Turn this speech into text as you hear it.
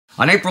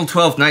On April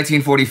 12,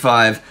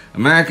 1945,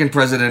 American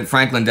President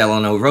Franklin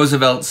Delano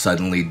Roosevelt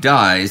suddenly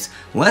dies,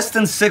 less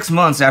than 6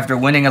 months after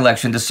winning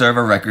election to serve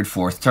a record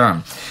 4th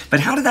term. But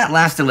how did that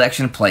last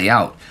election play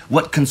out?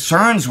 What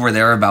concerns were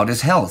there about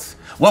his health?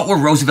 What were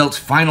Roosevelt's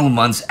final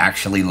months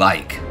actually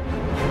like?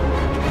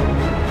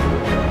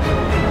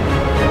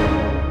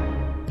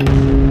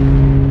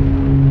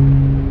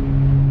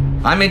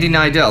 I'm Indy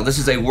Neidell. This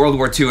is a World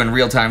War II in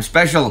real-time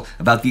special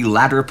about the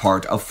latter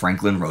part of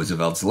Franklin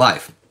Roosevelt's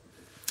life.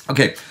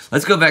 Okay,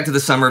 let's go back to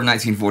the summer of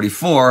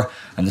 1944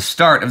 and the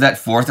start of that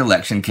 4th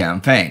election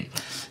campaign.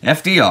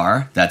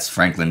 FDR, that's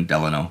Franklin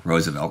Delano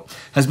Roosevelt,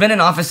 has been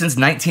in office since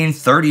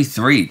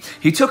 1933.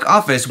 He took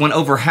office when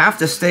over half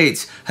the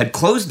states had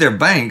closed their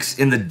banks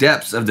in the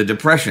depths of the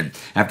Depression.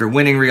 After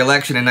winning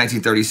re-election in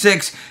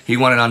 1936, he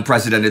won an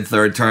unprecedented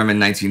 3rd term in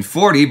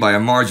 1940 by a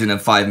margin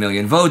of 5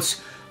 million votes.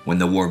 When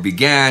the war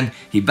began,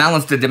 he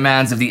balanced the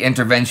demands of the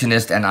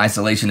interventionist and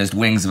isolationist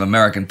wings of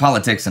American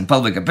politics and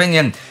public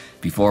opinion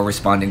before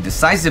responding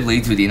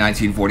decisively to the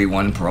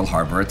 1941 Pearl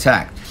Harbor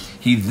attack.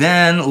 He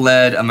then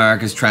led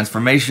America's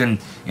transformation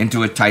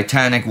into a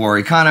titanic war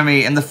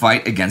economy in the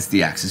fight against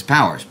the Axis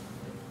powers.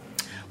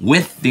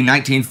 With the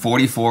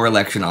 1944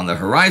 election on the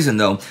horizon,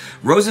 though,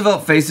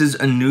 Roosevelt faces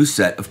a new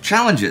set of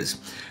challenges,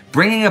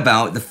 bringing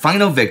about the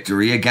final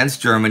victory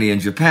against Germany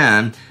and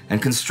Japan and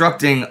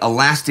constructing a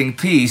lasting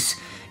peace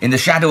in the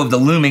shadow of the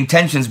looming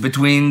tensions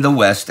between the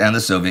West and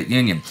the Soviet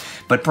Union.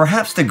 But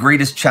perhaps the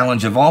greatest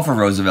challenge of all for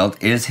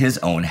Roosevelt is his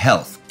own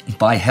health.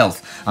 By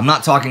health, I'm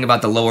not talking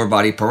about the lower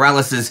body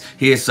paralysis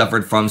he has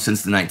suffered from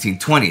since the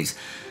 1920s.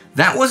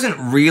 That wasn't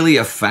really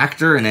a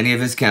factor in any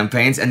of his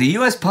campaigns, and the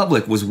US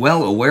public was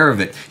well aware of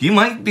it. You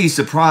might be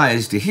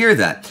surprised to hear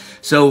that.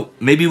 So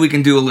maybe we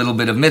can do a little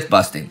bit of myth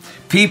busting.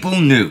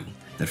 People knew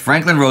that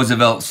Franklin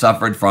Roosevelt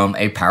suffered from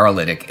a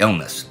paralytic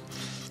illness.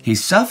 He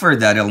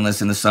suffered that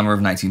illness in the summer of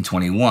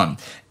 1921.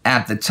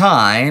 At the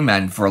time,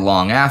 and for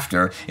long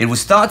after, it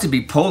was thought to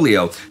be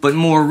polio, but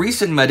more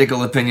recent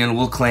medical opinion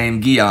will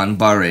claim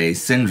Guillain-Barré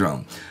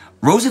syndrome.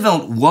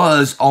 Roosevelt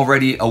was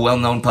already a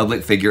well-known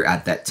public figure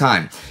at that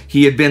time.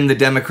 He had been the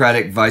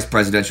Democratic vice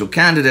presidential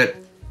candidate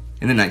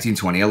in the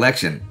 1920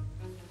 election.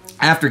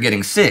 After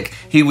getting sick,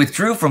 he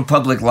withdrew from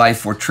public life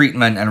for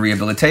treatment and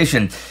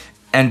rehabilitation,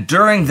 and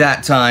during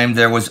that time,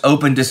 there was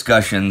open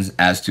discussions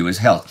as to his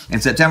health.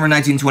 In September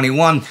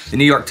 1921, the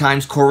New York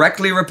Times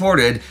correctly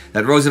reported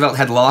that Roosevelt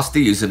had lost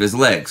the use of his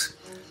legs,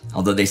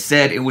 although they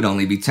said it would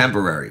only be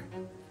temporary.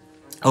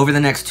 Over the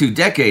next 2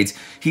 decades,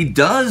 he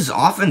does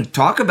often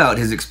talk about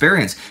his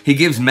experience. He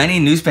gives many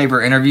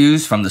newspaper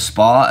interviews from the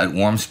spa at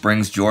Warm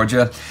Springs,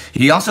 Georgia.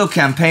 He also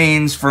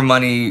campaigns for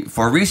money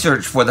for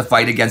research for the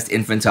fight against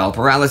infantile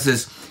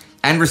paralysis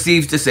and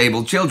receives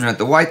disabled children at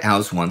the White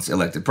House once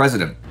elected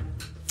president.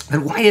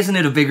 But why isn't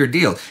it a bigger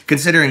deal,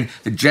 considering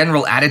the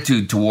general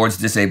attitude towards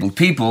disabled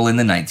people in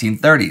the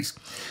 1930s?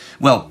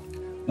 Well,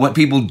 what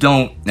people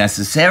don't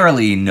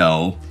necessarily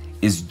know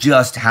is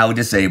just how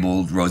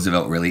disabled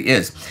Roosevelt really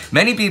is.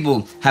 Many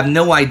people have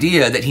no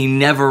idea that he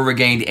never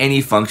regained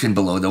any function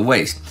below the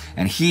waist,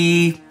 and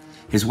he,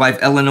 his wife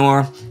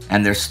Eleanor,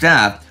 and their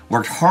staff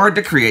worked hard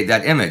to create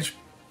that image.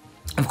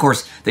 Of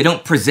course, they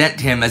don't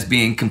present him as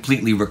being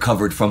completely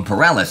recovered from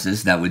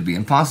paralysis. That would be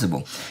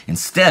impossible.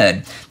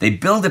 Instead, they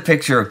build a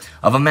picture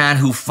of a man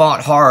who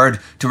fought hard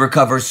to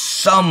recover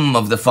some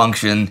of the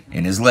function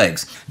in his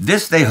legs.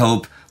 This, they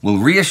hope, will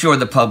reassure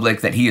the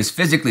public that he is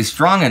physically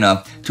strong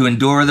enough to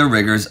endure the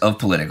rigors of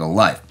political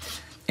life.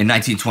 In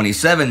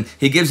 1927,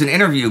 he gives an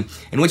interview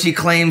in which he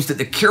claims that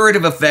the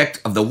curative effect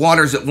of the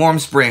waters at Warm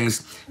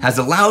Springs has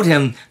allowed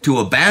him to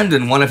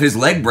abandon one of his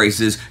leg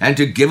braces and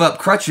to give up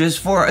crutches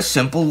for a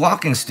simple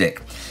walking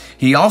stick.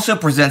 He also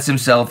presents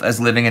himself as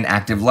living an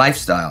active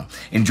lifestyle,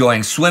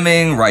 enjoying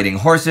swimming, riding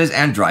horses,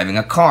 and driving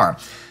a car.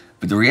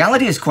 But the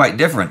reality is quite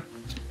different.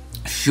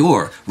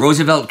 Sure,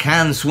 Roosevelt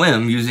can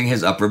swim using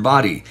his upper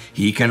body.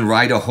 He can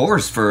ride a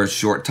horse for a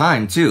short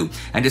time, too,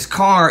 and his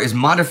car is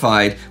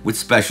modified with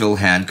special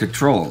hand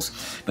controls.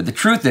 But the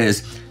truth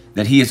is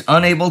that he is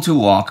unable to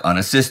walk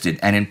unassisted,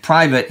 and in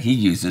private, he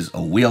uses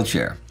a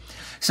wheelchair.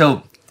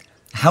 So,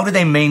 how do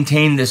they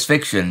maintain this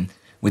fiction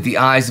with the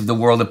eyes of the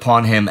world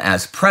upon him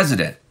as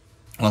president?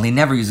 Well, he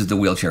never uses the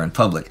wheelchair in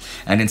public,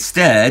 and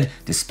instead,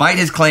 despite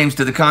his claims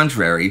to the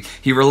contrary,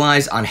 he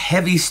relies on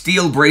heavy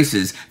steel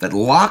braces that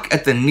lock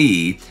at the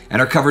knee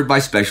and are covered by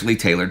specially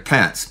tailored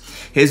pants.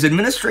 His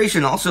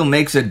administration also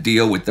makes a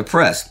deal with the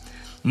press.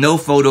 No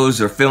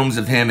photos or films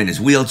of him in his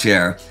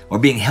wheelchair or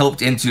being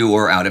helped into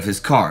or out of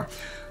his car.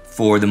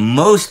 For the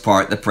most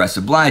part, the press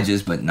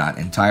obliges, but not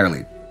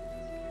entirely.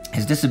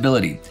 His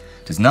disability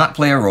does not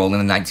play a role in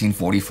the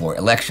 1944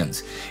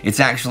 elections. It's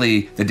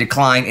actually the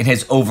decline in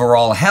his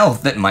overall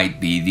health that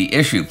might be the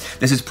issue.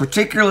 This is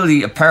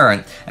particularly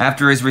apparent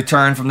after his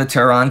return from the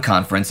Tehran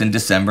conference in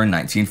December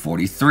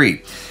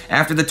 1943.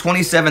 After the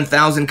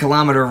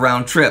 27,000-kilometer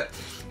round trip,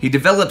 he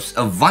develops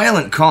a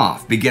violent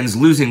cough, begins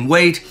losing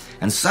weight,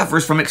 and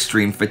suffers from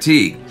extreme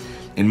fatigue.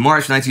 In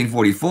March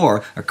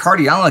 1944, a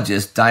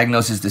cardiologist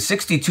diagnoses the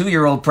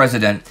 62-year-old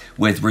president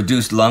with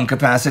reduced lung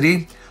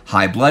capacity,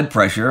 high blood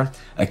pressure,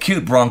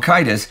 acute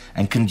bronchitis,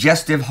 and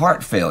congestive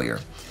heart failure.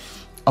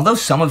 Although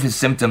some of his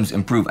symptoms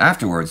improve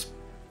afterwards,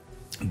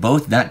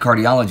 both that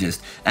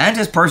cardiologist and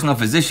his personal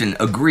physician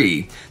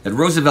agree that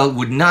Roosevelt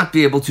would not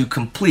be able to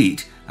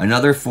complete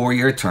another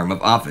 4-year term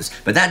of office.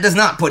 But that does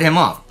not put him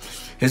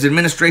off. His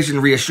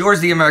administration reassures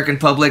the American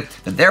public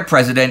that their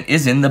president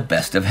is in the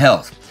best of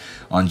health.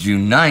 On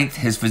June 9th,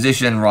 his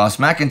physician, Ross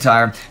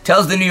McIntyre,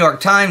 tells the New York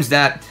Times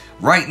that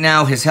right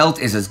now his health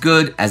is as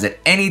good as at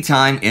any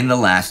time in the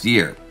last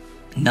year.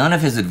 None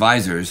of his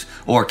advisors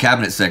or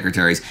cabinet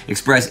secretaries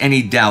express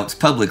any doubts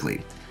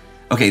publicly.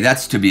 Okay,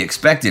 that's to be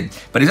expected,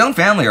 but his own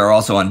family are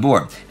also on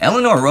board.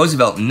 Eleanor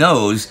Roosevelt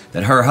knows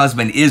that her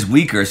husband is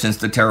weaker since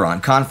the Tehran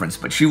conference,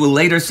 but she will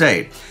later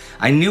say,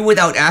 "I knew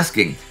without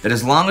asking that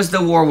as long as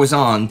the war was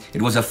on,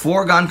 it was a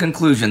foregone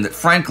conclusion that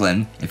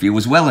Franklin, if he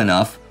was well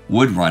enough,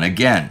 would run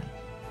again."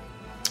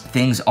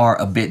 Things are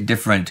a bit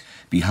different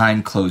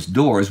behind closed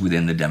doors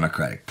within the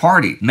Democratic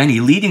Party. Many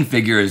leading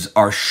figures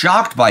are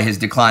shocked by his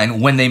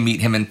decline when they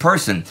meet him in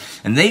person,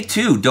 and they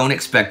too don't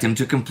expect him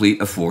to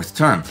complete a 4th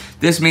term.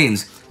 This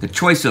means the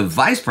choice of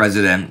vice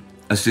president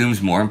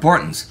assumes more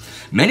importance.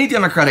 Many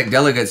Democratic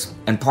delegates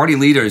and party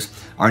leaders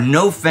are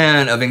no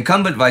fan of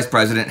incumbent Vice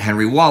President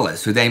Henry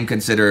Wallace, who they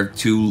consider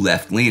too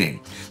left-leaning.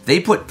 They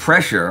put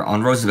pressure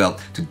on Roosevelt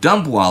to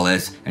dump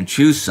Wallace and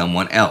choose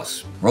someone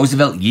else.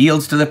 Roosevelt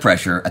yields to the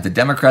pressure at the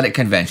Democratic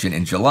convention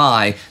in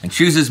July and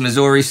chooses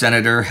Missouri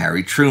Senator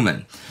Harry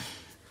Truman.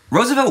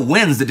 Roosevelt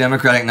wins the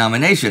Democratic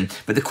nomination,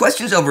 but the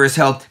questions over his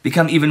health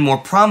become even more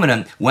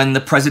prominent when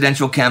the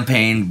presidential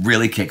campaign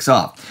really kicks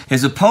off.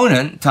 His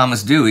opponent,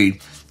 Thomas Dewey,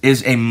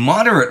 is a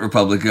moderate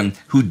Republican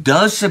who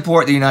does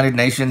support the United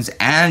Nations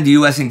and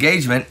U.S.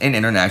 engagement in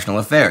international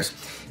affairs.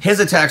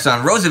 His attacks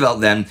on Roosevelt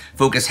then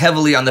focus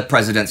heavily on the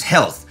president's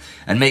health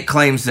and make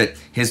claims that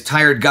his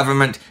tired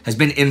government has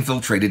been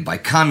infiltrated by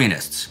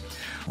communists.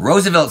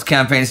 Roosevelt's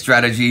campaign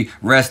strategy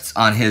rests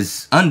on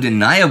his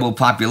undeniable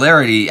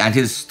popularity and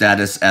his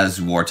status as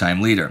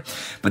wartime leader.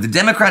 But the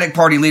Democratic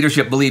Party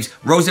leadership believes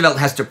Roosevelt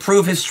has to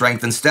prove his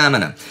strength and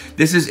stamina.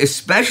 This is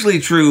especially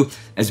true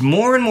as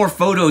more and more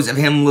photos of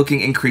him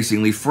looking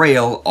increasingly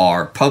frail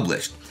are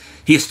published.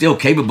 He is still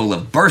capable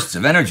of bursts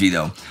of energy,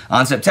 though.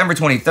 On September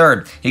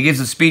 23rd, he gives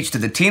a speech to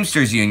the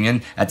Teamsters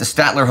Union at the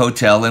Statler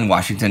Hotel in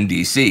Washington,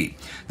 D.C.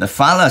 The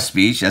Fala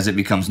speech, as it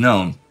becomes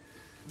known,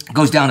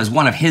 goes down as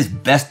one of his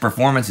best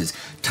performances.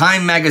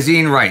 Time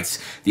magazine writes,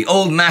 "The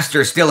old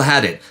master still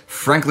had it.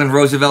 Franklin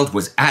Roosevelt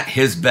was at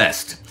his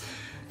best."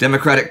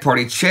 Democratic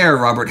Party Chair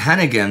Robert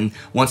Hannigan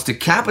wants to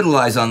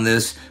capitalize on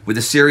this with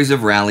a series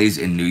of rallies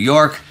in New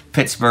York,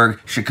 Pittsburgh,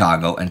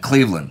 Chicago, and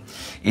Cleveland.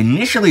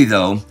 Initially,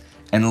 though,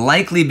 and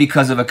likely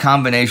because of a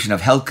combination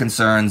of health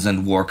concerns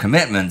and war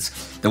commitments,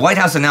 the White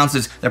House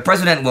announces the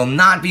president will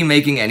not be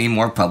making any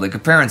more public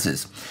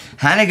appearances.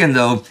 Hannigan,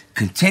 though,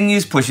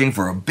 continues pushing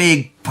for a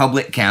big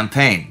public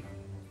campaign,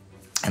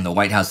 and the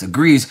White House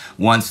agrees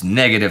once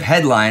negative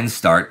headlines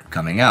start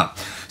coming out.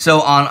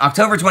 So on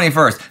October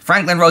 21st,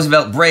 Franklin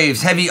Roosevelt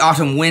braves heavy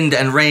autumn wind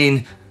and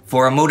rain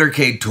for a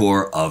motorcade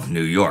tour of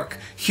New York.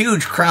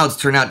 Huge crowds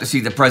turn out to see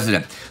the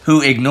president,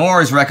 who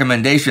ignores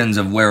recommendations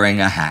of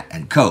wearing a hat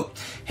and coat.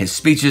 His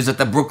speeches at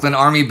the Brooklyn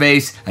Army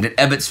Base and at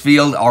Ebbets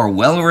Field are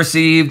well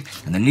received,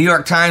 and the New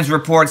York Times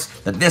reports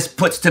that this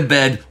puts to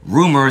bed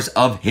rumors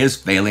of his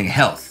failing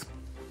health.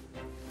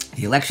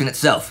 The election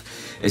itself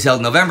is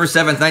held November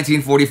 7,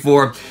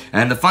 1944,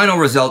 and the final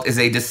result is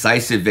a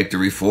decisive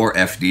victory for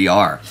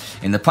FDR.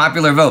 In the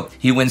popular vote,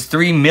 he wins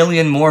 3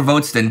 million more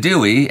votes than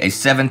Dewey, a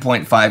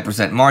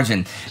 7.5%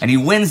 margin, and he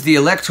wins the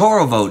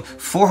electoral vote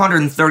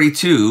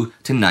 432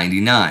 to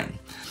 99.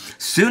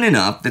 Soon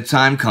enough, the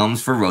time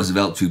comes for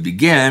Roosevelt to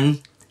begin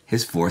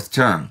his 4th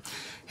term.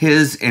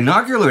 His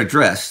inaugural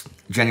address,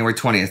 January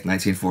 20th,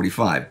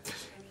 1945,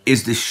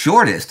 is the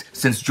shortest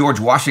since George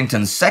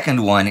Washington's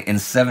second one in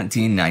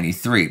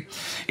 1793.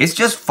 It's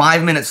just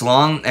 5 minutes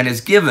long and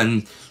is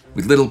given,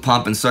 with little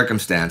pomp and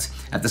circumstance,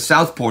 at the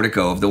South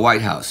Portico of the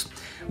White House.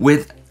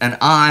 With an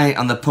eye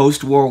on the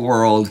post-war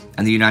world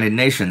and the United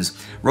Nations,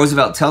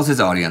 Roosevelt tells his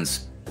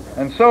audience,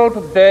 "And so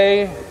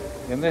today,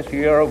 in this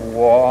year of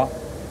war,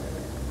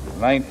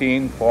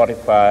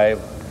 1945,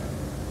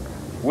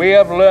 we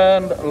have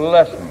learned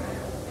lessons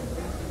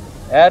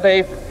at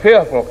a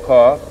fearful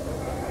cost,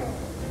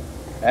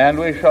 and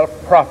we shall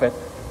profit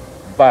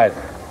by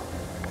them.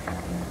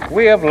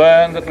 We have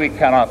learned that we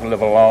cannot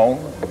live alone,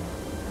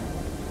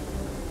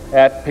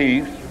 at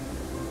peace,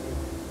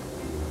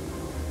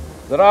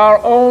 that our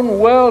own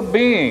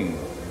well-being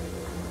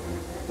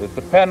is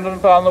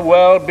dependent on the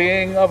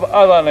well-being of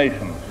other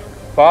nations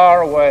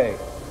far away.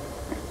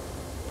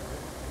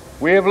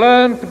 We have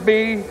learned to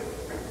be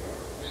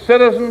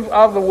citizens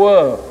of the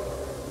world,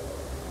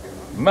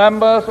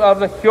 members of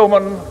the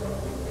human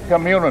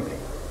community."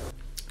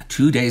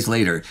 2 days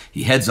later,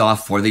 he heads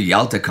off for the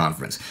Yalta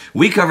Conference.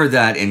 We covered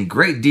that in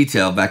great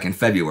detail back in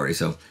February,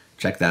 so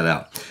check that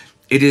out.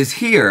 It is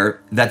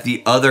here that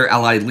the other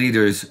Allied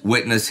leaders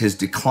witness his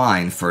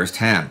decline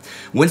firsthand.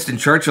 Winston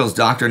Churchill's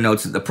doctor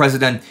notes that the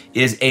president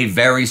is a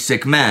very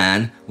sick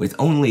man with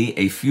only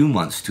a few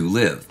months to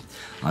live.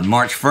 On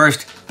March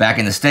 1st, back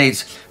in the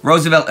States,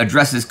 Roosevelt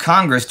addresses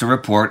Congress to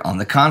report on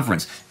the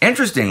conference.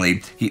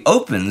 Interestingly, he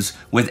opens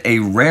with a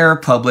rare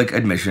public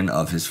admission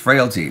of his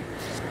frailty.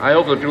 I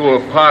hope that you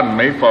will pardon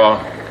me for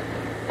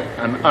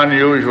an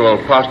unusual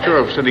posture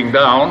of sitting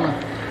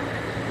down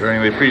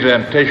during the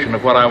presentation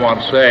of what I want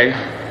to say,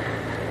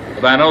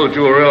 but I know that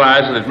you will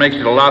realize that it makes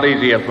it a lot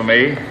easier for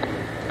me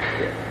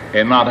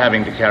in not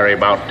having to carry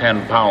about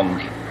 10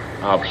 pounds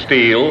of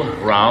steel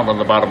around on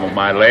the bottom of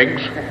my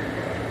legs,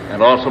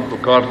 and also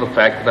because of the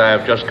fact that I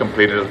have just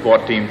completed a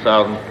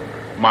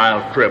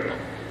 14,000-mile trip.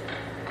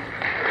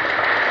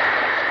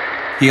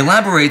 He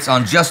elaborates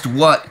on just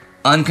what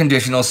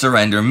unconditional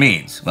surrender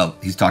means. Well,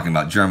 he's talking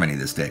about Germany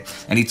this day.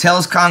 And he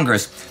tells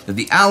Congress that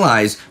the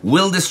Allies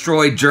will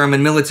destroy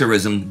German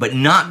militarism, but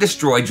not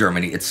destroy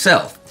Germany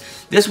itself.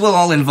 This will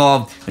all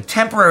involve the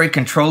temporary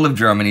control of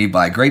Germany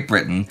by Great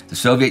Britain, the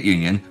Soviet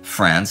Union,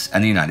 France,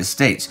 and the United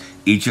States.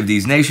 Each of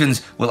these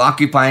nations will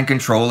occupy and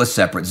control a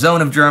separate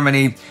zone of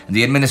Germany, and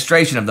the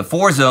administration of the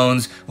 4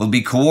 zones will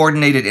be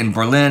coordinated in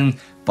Berlin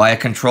by a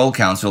control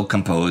council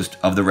composed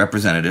of the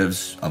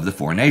representatives of the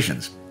 4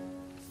 nations.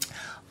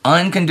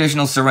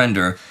 Unconditional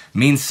surrender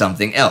means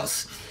something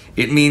else.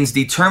 It means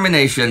the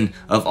termination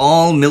of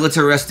all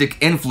militaristic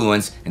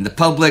influence in the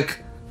public,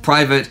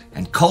 private,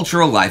 and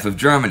cultural life of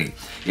Germany.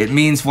 It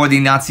means for the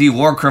Nazi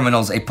war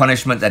criminals a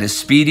punishment that is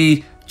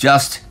speedy,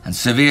 just, and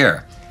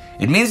severe.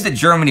 It means that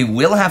Germany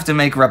will have to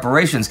make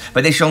reparations,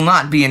 but they shall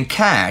not be in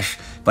cash,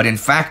 but in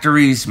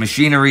factories,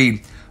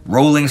 machinery,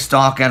 rolling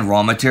stock, and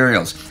raw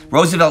materials.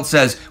 Roosevelt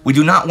says, "We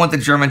do not want the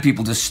German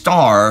people to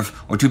starve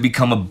or to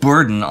become a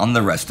burden on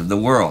the rest of the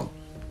world."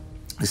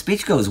 The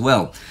speech goes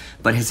well,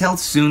 but his health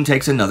soon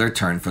takes another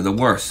turn for the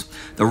worse.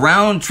 The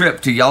round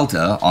trip to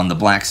Yalta on the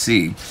Black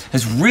Sea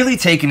has really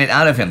taken it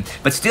out of him,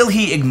 but still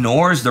he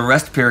ignores the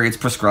rest periods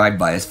prescribed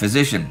by his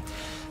physician.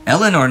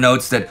 Eleanor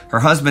notes that her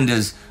husband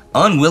is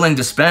unwilling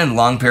to spend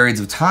long periods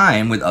of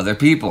time with other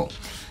people.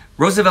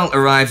 Roosevelt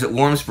arrives at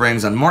Warm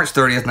Springs on March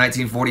 30th,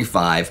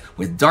 1945,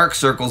 with dark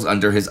circles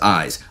under his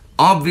eyes,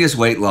 obvious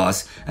weight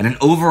loss, and an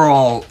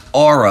overall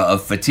aura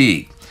of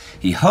fatigue.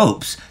 He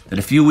hopes that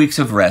a few weeks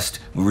of rest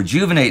will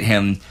rejuvenate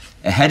him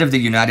ahead of the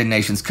United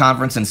Nations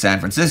Conference in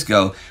San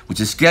Francisco, which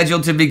is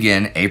scheduled to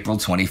begin April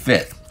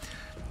 25th.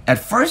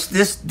 At first,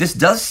 this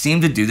does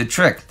seem to do the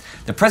trick.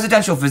 The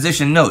presidential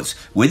physician notes,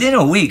 within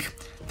a week,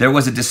 there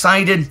was a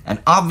decided and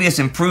obvious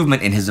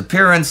improvement in his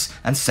appearance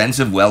and sense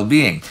of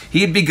well-being.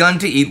 He had begun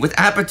to eat with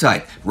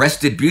appetite,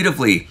 rested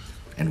beautifully,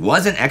 and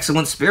was in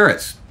excellent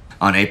spirits.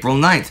 On April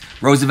 9th,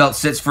 Roosevelt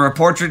sits for a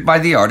portrait by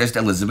the artist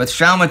Elizabeth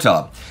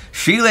Shaumatov.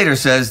 She later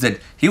says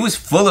that he was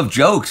full of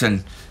jokes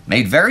and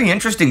made very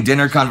interesting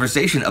dinner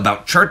conversation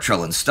about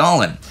Churchill and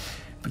Stalin.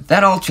 But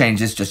that all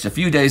changes just a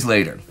few days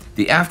later,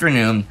 the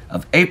afternoon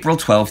of April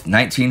 12th,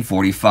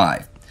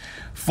 1945.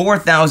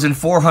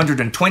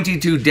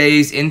 4,422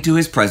 days into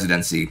his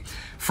presidency,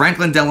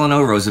 Franklin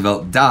Delano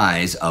Roosevelt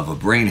dies of a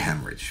brain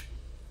hemorrhage.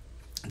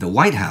 The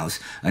White House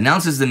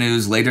announces the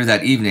news later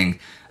that evening,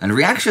 and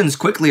reactions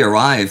quickly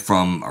arrive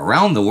from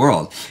around the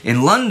world.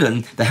 In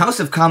London, the House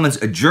of Commons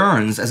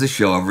adjourns as a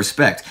show of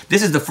respect.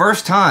 This is the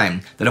first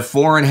time that a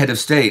foreign head of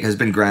state has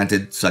been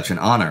granted such an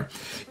honor.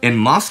 In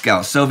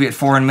Moscow, Soviet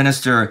Foreign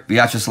Minister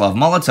Vyacheslav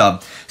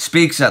Molotov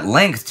speaks at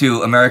length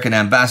to American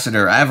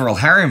Ambassador Averell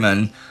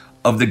Harriman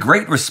of the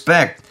great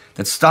respect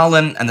that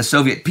Stalin and the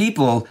Soviet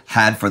people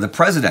had for the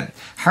president.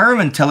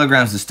 Harriman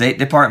telegrams the State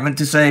Department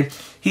to say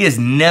he has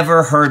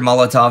never heard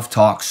Molotov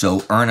talk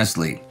so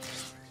earnestly.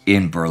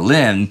 In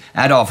Berlin,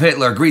 Adolf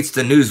Hitler greets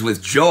the news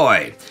with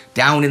joy.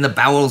 Down in the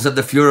bowels of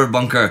the Führer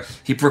bunker,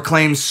 he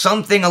proclaims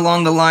something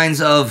along the lines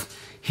of,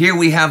 "Here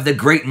we have the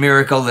great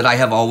miracle that I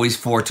have always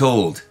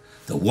foretold.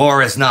 The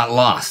war is not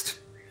lost."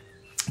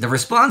 The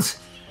response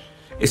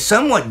is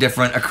somewhat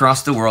different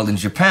across the world in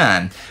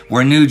Japan,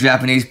 where new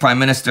Japanese Prime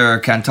Minister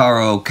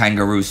Kantaro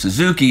Kangaroo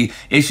Suzuki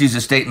issues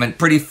a statement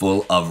pretty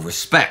full of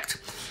respect.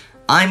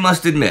 "I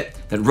must admit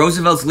that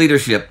Roosevelt's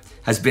leadership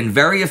has been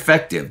very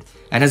effective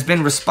and has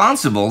been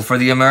responsible for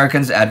the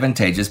Americans'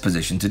 advantageous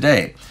position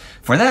today.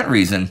 For that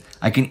reason,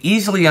 I can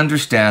easily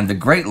understand the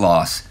great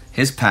loss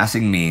his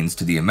passing means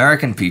to the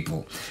American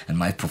people, and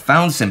my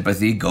profound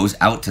sympathy goes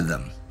out to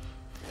them."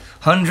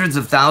 Hundreds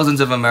of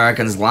thousands of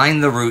Americans line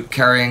the route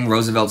carrying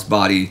Roosevelt's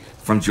body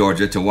from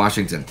Georgia to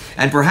Washington,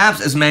 and perhaps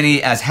as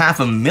many as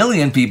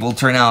 500,000 people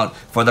turn out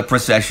for the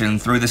procession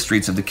through the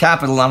streets of the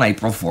Capitol on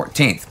April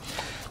 14th.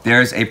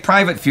 There's a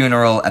private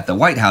funeral at the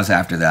White House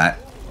after that,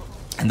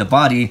 and the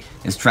body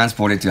is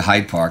transported to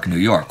Hyde Park, New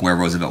York, where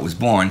Roosevelt was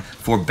born,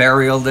 for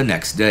burial the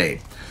next day.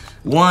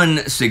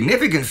 One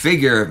significant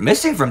figure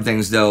missing from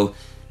things, though,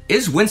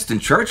 is Winston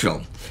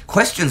Churchill.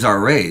 Questions are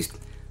raised.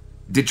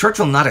 Did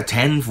Churchill not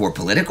attend for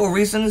political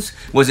reasons?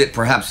 Was it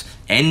perhaps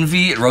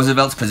envy at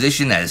Roosevelt's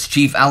position as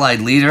chief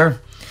Allied leader?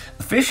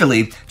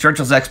 Officially,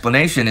 Churchill's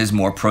explanation is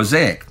more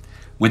prosaic.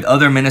 With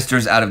other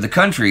ministers out of the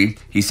country,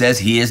 he says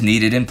he is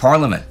needed in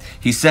Parliament.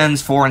 He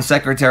sends Foreign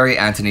Secretary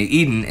Anthony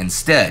Eden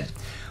instead.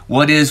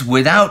 What is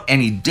without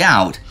any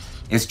doubt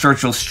is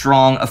Churchill's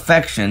strong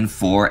affection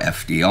for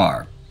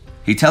FDR.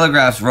 He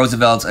telegraphs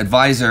Roosevelt's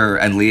advisor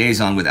and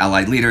liaison with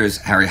Allied leaders,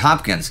 Harry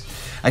Hopkins,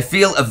 "I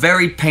feel a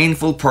very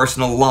painful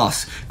personal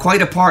loss,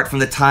 quite apart from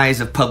the ties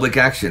of public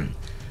action.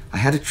 I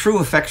had a true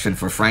affection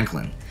for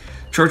Franklin.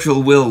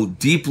 Churchill will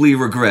deeply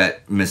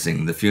regret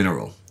missing the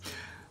funeral."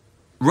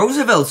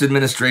 Roosevelt's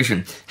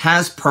administration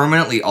has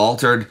permanently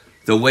altered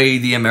the way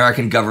the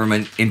American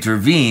government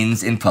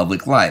intervenes in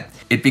public life.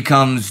 It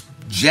becomes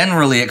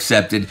generally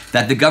accepted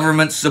that the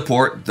government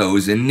support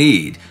those in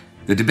need.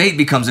 The debate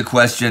becomes a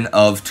question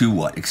of to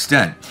what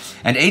extent.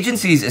 And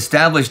agencies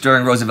established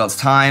during Roosevelt's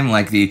time,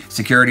 like the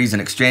Securities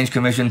and Exchange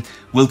Commission,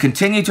 will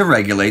continue to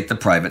regulate the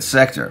private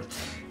sector.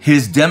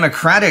 His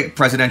Democratic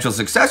presidential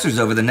successors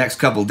over the next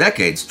couple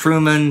decades,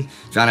 Truman,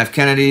 John F.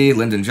 Kennedy,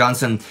 Lyndon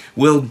Johnson,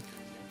 will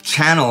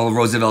channel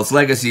Roosevelt's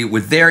legacy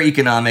with their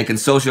economic and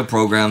social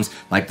programs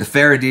like the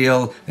Fair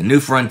Deal, the New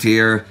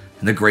Frontier,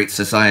 and the Great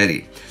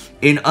Society.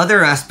 In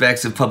other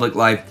aspects of public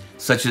life,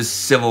 such as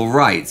civil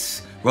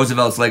rights,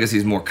 Roosevelt's legacy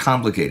is more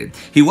complicated.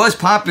 He was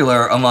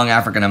popular among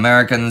African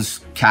Americans,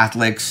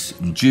 Catholics,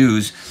 and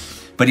Jews,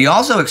 but he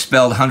also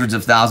expelled hundreds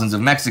of thousands of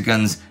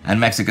Mexicans and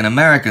Mexican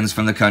Americans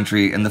from the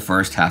country in the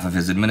first half of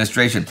his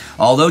administration.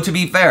 Although, to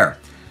be fair,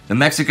 the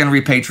Mexican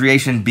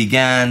repatriation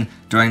began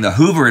during the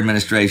Hoover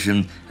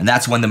administration, and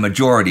that's when the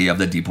majority of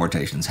the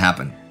deportations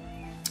happened.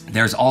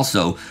 There's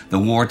also the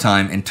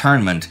wartime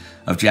internment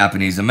of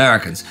Japanese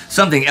Americans,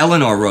 something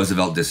Eleanor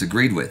Roosevelt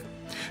disagreed with.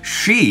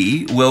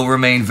 She will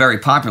remain very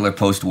popular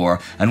post-war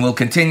and will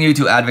continue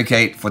to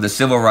advocate for the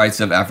civil rights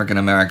of African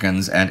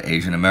Americans and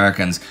Asian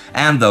Americans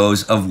and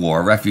those of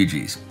war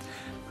refugees.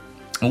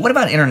 Well, what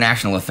about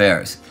international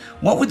affairs?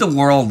 What would the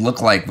world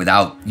look like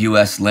without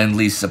U.S.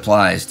 Lend-Lease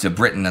supplies to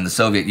Britain and the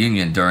Soviet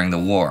Union during the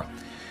war?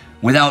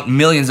 Without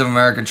millions of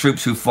American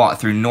troops who fought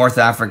through North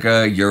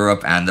Africa,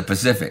 Europe, and the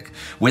Pacific?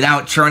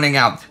 Without churning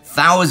out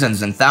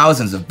thousands and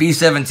thousands of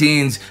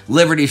B-17s,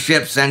 Liberty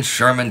ships, and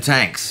Sherman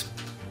tanks?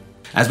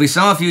 As we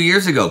saw a few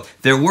years ago,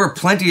 there were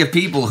plenty of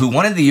people who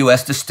wanted the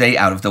U.S. to stay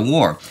out of the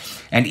war.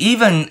 And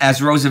even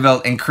as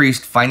Roosevelt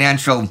increased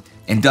financial,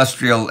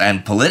 industrial,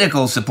 and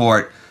political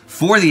support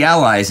for the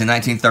Allies in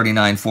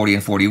 1939, 40,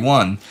 and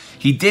 41,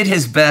 he did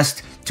his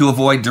best to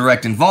avoid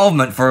direct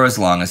involvement for as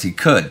long as he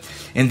could.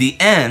 In the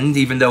end,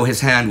 even though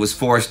his hand was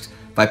forced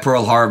by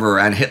Pearl Harbor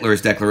and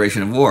Hitler's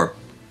declaration of war,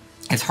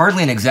 it's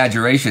hardly an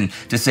exaggeration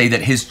to say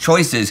that his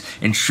choices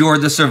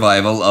ensured the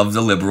survival of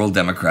the liberal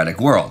democratic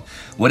world.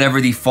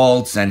 Whatever the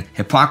faults and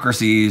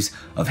hypocrisies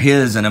of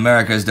his and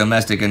America's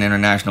domestic and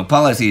international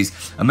policies,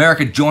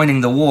 America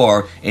joining the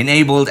war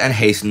enabled and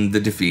hastened the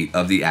defeat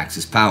of the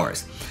Axis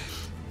powers.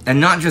 And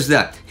not just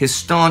that, his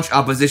staunch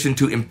opposition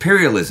to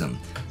imperialism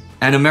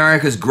and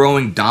America's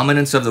growing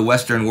dominance of the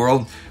Western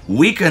world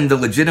weakened the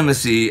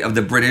legitimacy of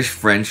the British,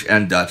 French,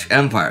 and Dutch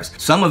empires.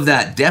 Some of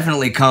that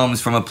definitely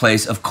comes from a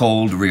place of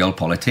cold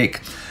realpolitik.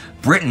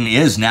 Britain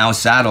is now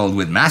saddled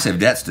with massive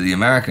debts to the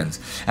Americans,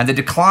 and the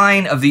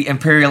decline of the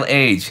imperial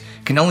age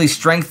can only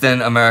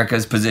strengthen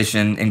America's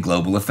position in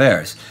global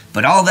affairs.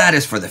 But all that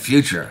is for the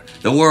future,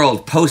 the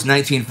world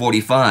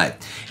post-1945.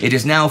 It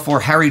is now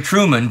for Harry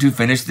Truman to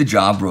finish the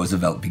job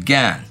Roosevelt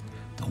began.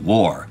 The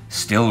war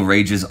still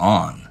rages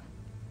on.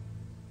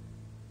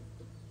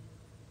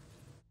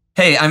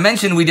 Hey, I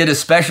mentioned we did a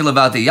special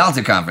about the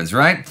Yalta Conference,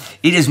 right?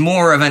 It is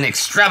more of an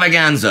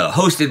extravaganza,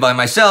 hosted by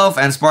myself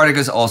and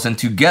Spartacus Olsson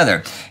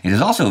together. It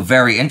is also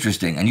very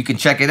interesting, and you can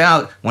check it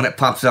out when it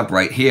pops up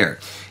right here.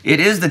 It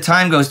is the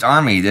Time Ghost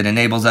Army that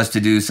enables us to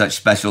do such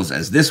specials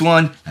as this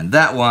one, and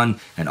that one,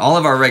 and all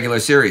of our regular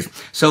series.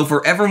 So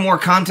for ever more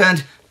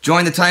content,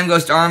 join the Time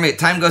Ghost Army at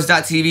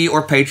timeghost.tv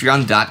or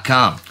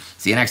patreon.com.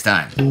 See you next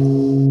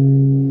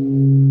time.